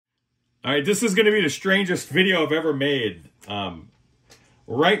All right, this is going to be the strangest video I've ever made.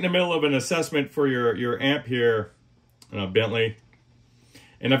 Right in the middle of an assessment for your amp here, Bentley.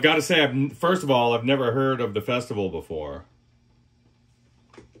 And I've got to say, first of all, I've never heard of the festival before.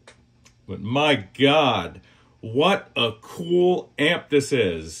 But my God, what a cool amp this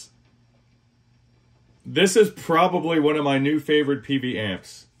is. This is probably one of my new favorite Peavey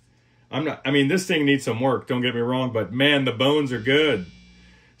amps. I mean, this thing needs some work, don't get me wrong, but man, the bones are good.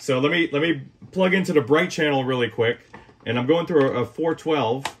 So let me plug into the bright channel really quick, and I'm going through a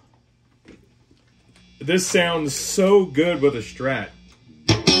 412. This sounds so good with a Strat.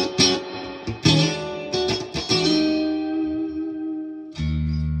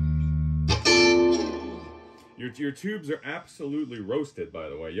 Your tubes are absolutely roasted, by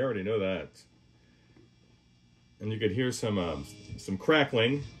the way. You already know that. And you could hear some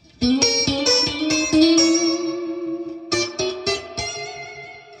crackling.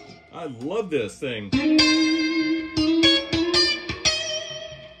 I love this thing.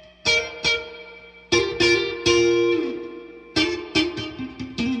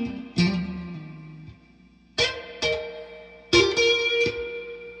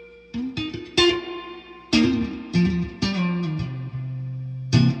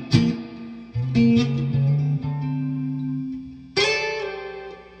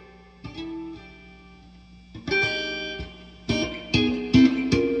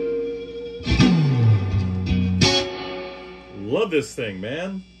 Love this thing,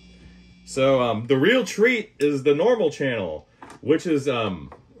 man. So the real treat is the normal channel, which is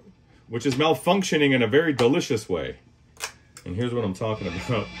malfunctioning in a very delicious way. And here's what I'm talking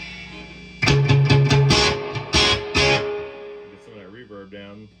about. Get some of that reverb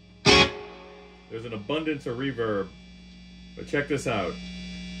down. There's an abundance of reverb, but check this out.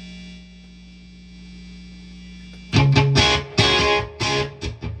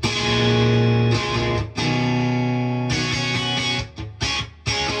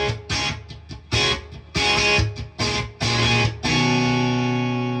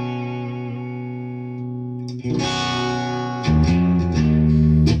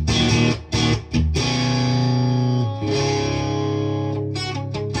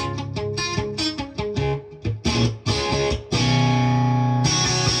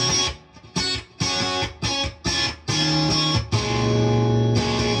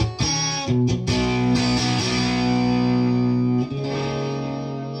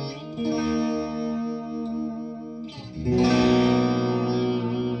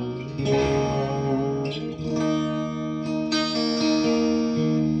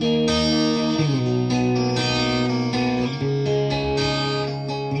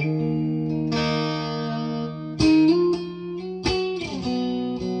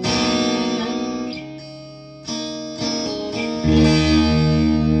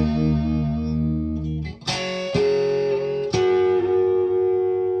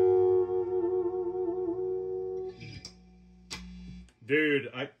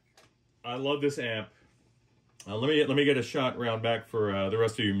 Dude, I love this amp. Let me get a shot round back for the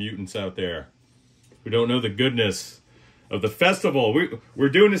rest of you mutants out there who don't know the goodness of the festival. We're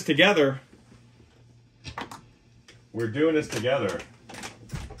doing this together. We're doing this together.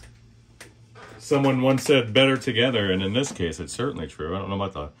 Someone once said better together, and in this case, it's certainly true. I don't know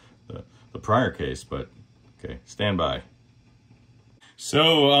about the prior case, but okay, stand by.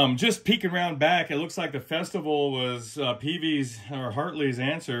 So, just peeking around back, it looks like the festival was Peavey's or Hartley's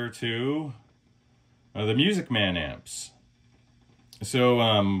answer to the Musicman amps.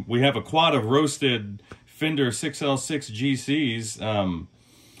 So, we have a quad of roasted Fender 6L6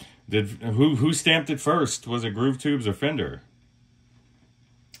 GCs. Who stamped it first? Was it Groove Tubes or Fender?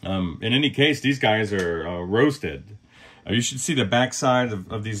 In any case, these guys are roasted. You should see the backside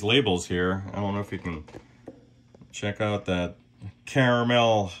of these labels here. I don't know if you can check out that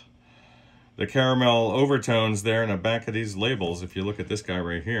caramel overtones there in the back of these labels. If you look at this guy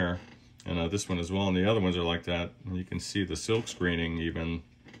right here, and this one as well, and the other ones are like that, and you can see the silk screening even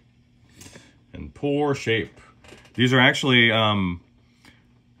in poor shape. These are actually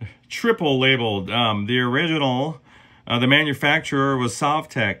triple labeled. The original, the manufacturer was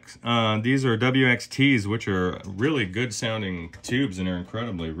Sovtech. These are WXTs, which are really good sounding tubes, and they're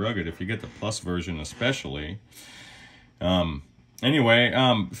incredibly rugged if you get the plus version especially. Anyway,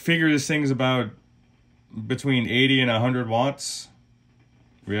 figure this thing's about between 80 and 100 watts.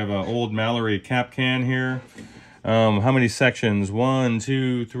 We have an old Mallory cap can here. How many sections? 1,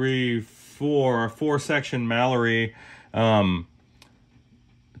 2, 3, 4. 4-section Mallory.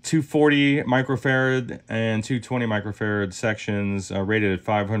 240 microfarad and 220 microfarad sections rated at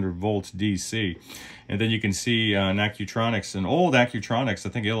 500 volts DC. And then you can see an Accutronics, an old Accutronics, I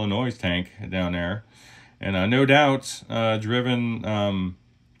think Illinois tank down there. And no doubt driven by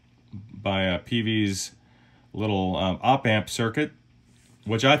Peavey's little op-amp circuit,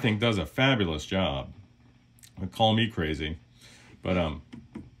 which I think does a fabulous job. Call me crazy. But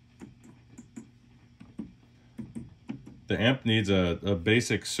the amp needs a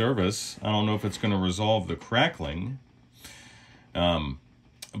basic service. I don't know if it's going to resolve the crackling.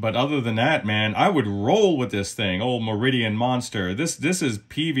 But other than that, man, I would roll with this thing. Old Meridian Monster. This is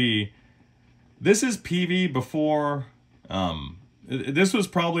Peavey. This is Peavey before. This was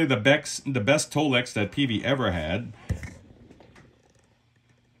probably the best Tolex that Peavey ever had.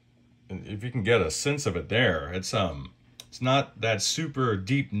 If you can get a sense of it there, it's not that super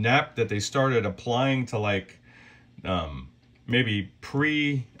deep nap that they started applying to like maybe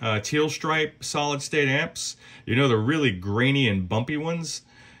pre-teal stripe solid state amps. You know, the really grainy and bumpy ones.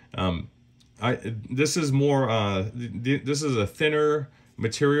 This is more this is a thinner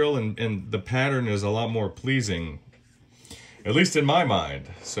material, and the pattern is a lot more pleasing, at least in my mind.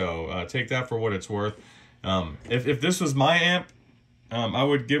 So take that for what it's worth. If this was my amp, I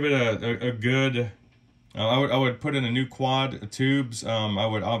would give it a good. I would put in a new quad tubes. I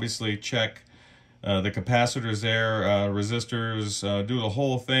would obviously check the capacitors there, resistors, do the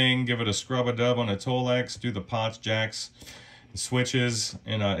whole thing. Give it a scrub-a-dub on a Tolex. Do the pots, jacks, switches,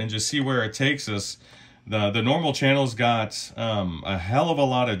 and just see where it takes us. The normal channel's got a hell of a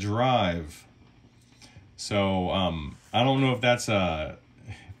lot of drive. So I don't know if that's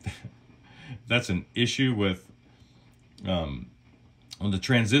that's an issue with on the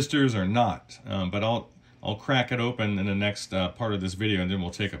transistors or not, but I'll crack it open in the next part of this video, and then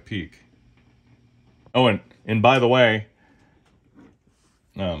we'll take a peek. Oh, and by the way,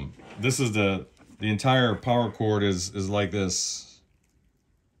 this is the entire power cord is like this.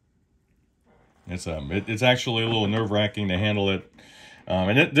 It's actually a little nerve-wracking to handle it,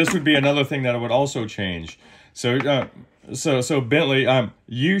 and this would be another thing that I would also change. So Bentley,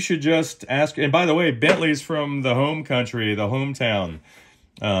 you should just ask. And by the way, Bentley's from the home country, the hometown.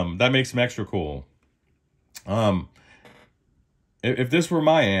 That makes them extra cool. If this were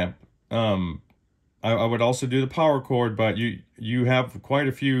my amp, I would also do the power cord. But you have quite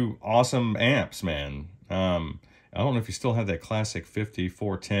a few awesome amps, man. I don't know if you still have that classic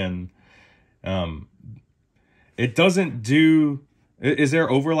 5410. It doesn't do. Is there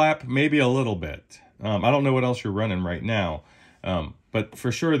overlap? Maybe a little bit. I don't know what else you're running right now. But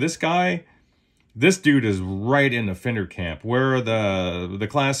for sure, this dude is right in the Fender camp, where the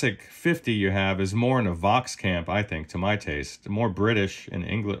classic 50 you have is more in a Vox camp, I think, to my taste. More British and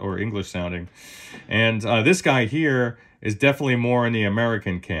English sounding. And this guy here is definitely more in the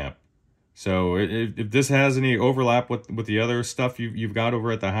American camp. So if this has any overlap with the other stuff you've got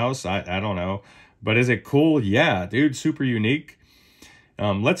over at the house, I don't know. But is it cool? Yeah, dude, super unique.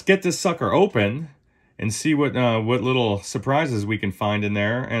 Let's get this sucker open and see what little surprises we can find in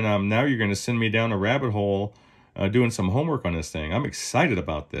there. And now you're going to send me down a rabbit hole doing some homework on this thing. I'm excited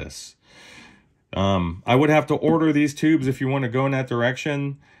about this. I would have to order these tubes if you want to go in that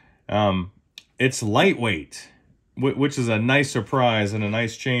direction. It's lightweight, which is a nice surprise and a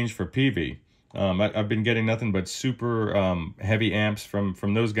nice change for Peavey. I've been getting nothing but super heavy amps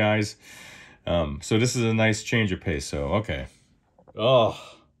from those guys. So this is a nice change of pace. So, okay. Oh,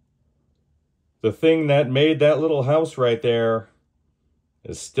 the thing that made that little house right there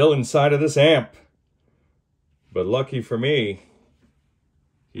is still inside of this amp. But lucky for me,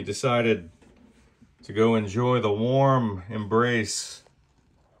 he decided to go enjoy the warm embrace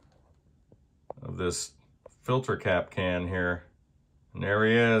of this filter cap can here. And there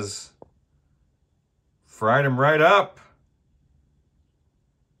he is. Fried him right up.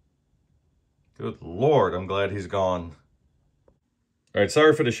 Good Lord, I'm glad he's gone. All right,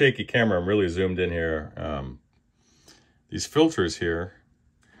 sorry for the shaky camera. I'm really zoomed in here. These filters here,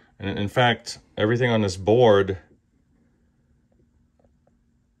 and in fact, everything on this board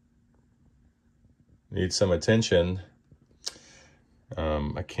needs some attention.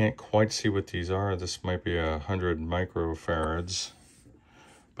 I can't quite see what these are. This might be 100 microfarads,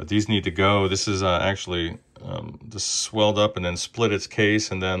 but these need to go. This is actually this swelled up and then split its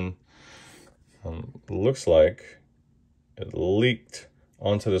case, and then looks like it leaked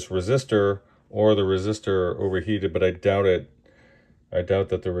onto this resistor, or the resistor overheated, but I doubt it. I doubt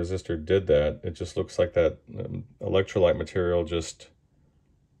that the resistor did that. It just looks like that electrolyte material just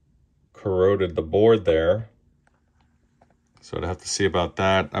corroded the board there. So I'd have to see about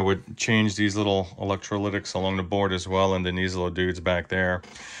that. I would change these little electrolytics along the board as well, and then these little dudes back there,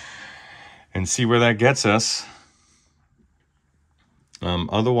 and see where that gets us.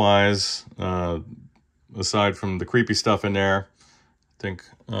 Otherwise, aside from the creepy stuff in there, I think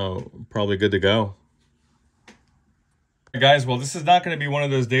probably good to go. Guys, well, this is not going to be one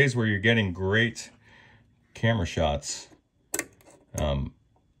of those days where you're getting great camera shots. The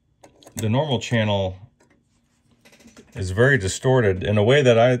normal channel is very distorted in a way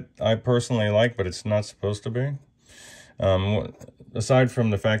that I personally like, but it's not supposed to be. Aside from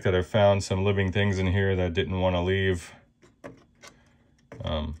the fact that I've found some living things in here that didn't want to leave.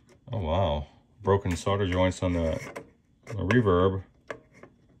 Oh wow, broken solder joints on the reverb.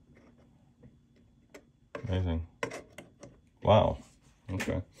 Amazing. Wow.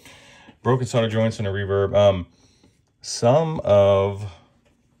 Okay. Broken solder joints in a reverb. Some of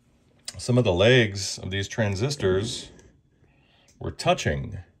the legs of these transistors were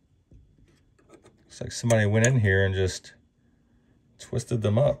touching. Looks like somebody went in here and just twisted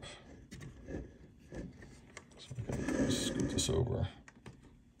them up. So we can scoot this over.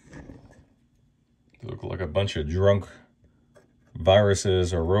 They look like a bunch of drunk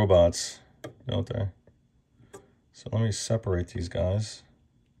viruses or robots, don't they? So let me separate these guys.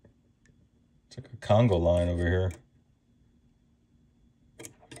 It's like a Congo line over here.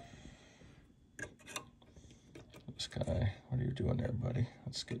 This guy, what are you doing there, buddy?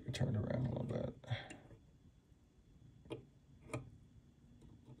 Let's get you turned around a little bit.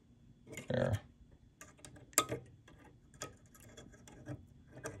 There.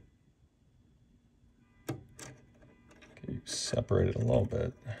 Okay, separate it a little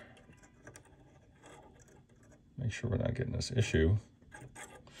bit. Make sure we're not getting this issue.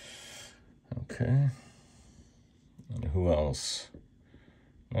 Okay. And who else?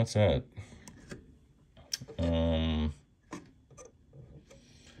 That's it. Yeah,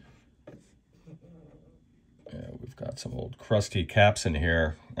 we've got some old crusty caps in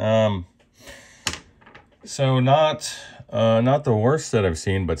here. So not the worst that I've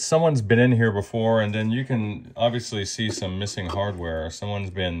seen, but someone's been in here before, and then you can obviously see some missing hardware.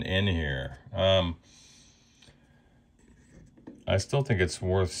 Someone's been in here. I still think it's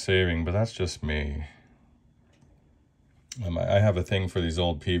worth saving, but that's just me. I have a thing for these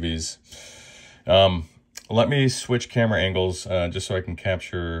old Peaveys. Let me switch camera angles just so I can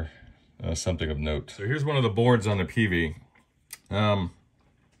capture something of note. So here's one of the boards on the Peavey. Let's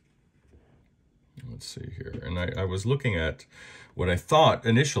see here. And I was looking at what I thought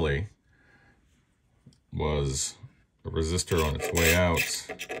initially was a resistor on its way out.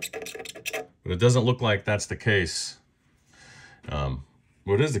 But it doesn't look like that's the case.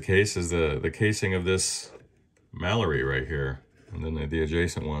 What is the case is the casing of this Mallory right here, and then the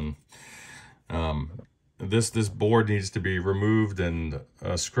adjacent one. This board needs to be removed and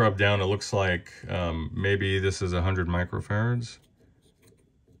scrubbed down. It looks like maybe this is 100 microfarads.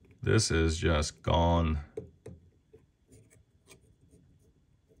 This is just gone.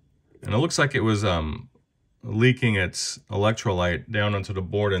 And it looks like it was leaking its electrolyte down onto the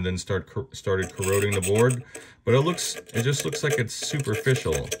board and then started corroding the board. But it just looks like it's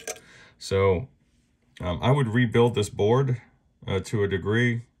superficial. So I would rebuild this board to a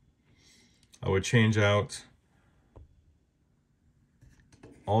degree. I would change out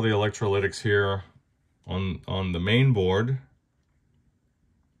all the electrolytics here on the main board.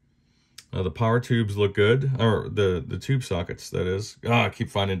 The power tubes look good, or the tube sockets, that is. I keep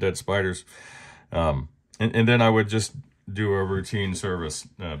finding dead spiders. And then I would just do a routine service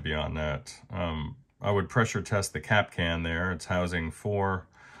beyond that. I would pressure test the cap can there. It's housing four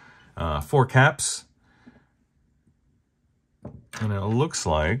caps. And it looks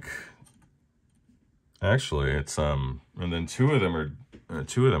like, actually, it's and then two of them are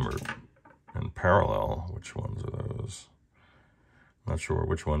in parallel. Which ones are those? Not sure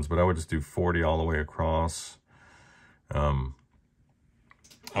which ones, but I would just do 40 all the way across. I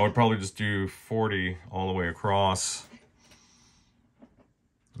would probably just do 40 all the way across.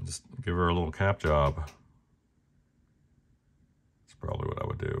 And just give her a little cap job. That's probably what I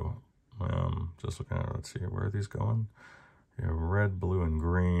would do. Just looking at it, let's see, where are these going? You have red, blue, and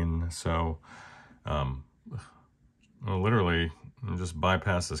green. So, literally, just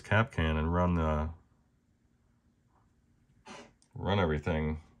bypass this cap can and run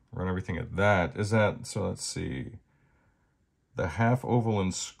everything at that. Is that, so let's see. The half oval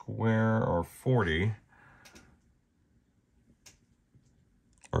and square are 40.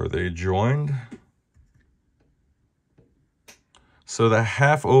 Are they joined? So the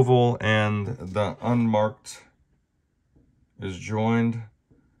half oval and the unmarked is joined.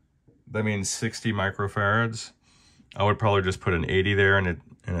 That means 60 microfarads. I would probably just put an 80 there in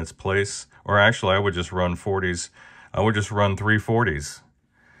its place. Or actually, I would just run 40s. I would just run 3 40s.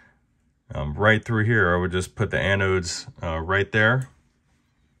 Right through here, I would just put the anodes right there.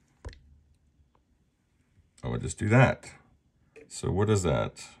 I would just do that. So what is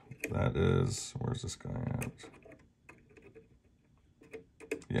that? That is, where's this guy at?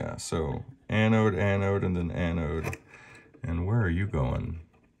 Yeah, so anode, anode, and then anode. And where are you going?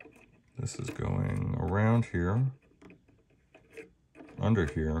 This is going around here, under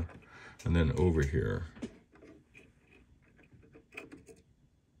here, and then over here.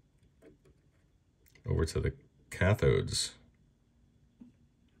 Over to the cathodes.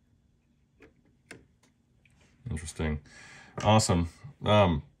 Interesting. Awesome.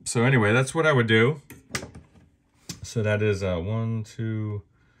 So anyway, that's what I would do. So that is 1, 2,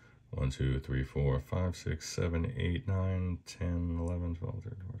 3, 4, 5, 6, 7, 8, 9, 10, 11, 12,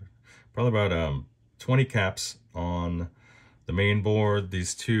 13, 14. Probably about 20 caps on the main board.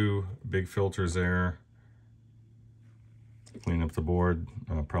 These 2 big filters there. Clean up the board.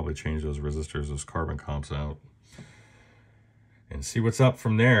 Probably change those resistors, those carbon comps out. And see what's up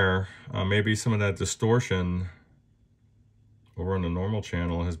from there. Maybe some of that distortion over on the normal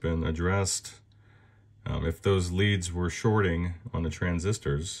channel has been addressed. If those leads were shorting on the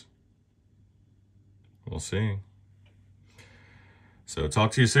transistors, we'll see. So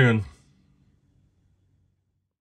talk to you soon.